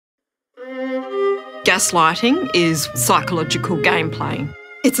Gaslighting is psychological gameplay.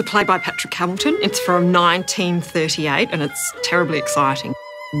 It's a play by Patrick Hamilton. It's from 1938 and it's terribly exciting.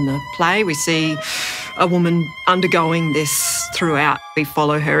 In the play, we see a woman undergoing this throughout. We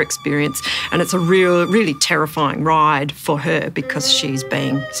follow her experience and it's a really terrifying ride for her because she's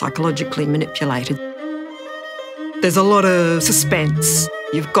being psychologically manipulated. There's a lot of suspense.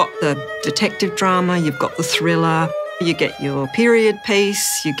 You've got the detective drama, you've got the thriller, you get your period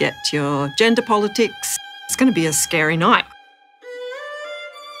piece, you get your gender politics. It's going to be a scary night.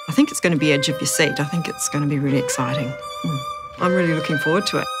 I think it's going to be edge of your seat. I think it's going to be really exciting. I'm really looking forward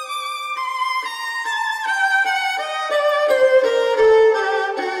to it.